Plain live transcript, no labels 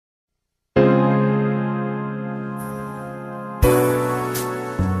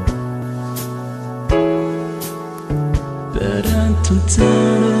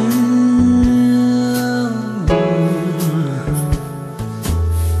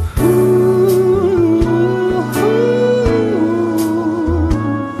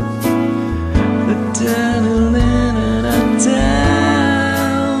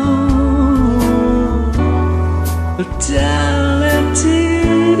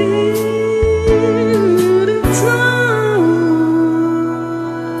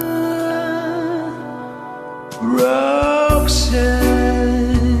Roxanne,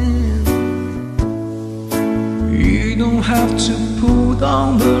 you don't have to put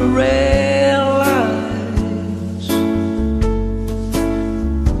on the red lights.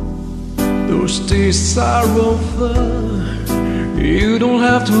 Those days are over. You don't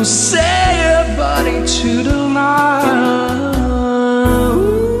have to say your body to the night.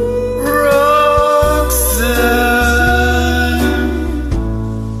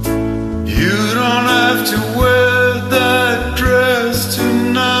 To wear that dress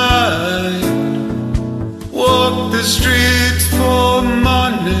tonight, walk the streets for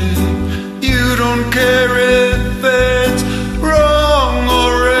money. You don't care if it's wrong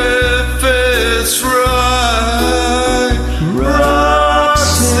or if it's right. Roxanne,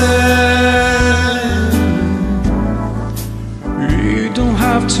 you don't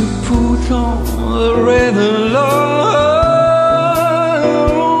have to put on the red light.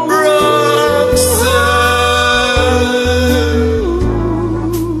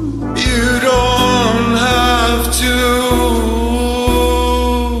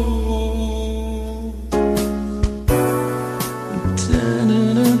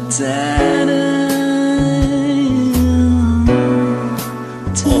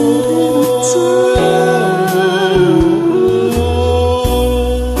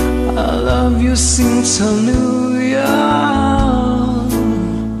 I love you since I knew you.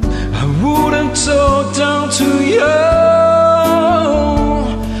 I wouldn't talk down to you.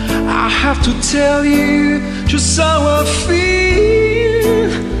 I have to tell you just how I feel.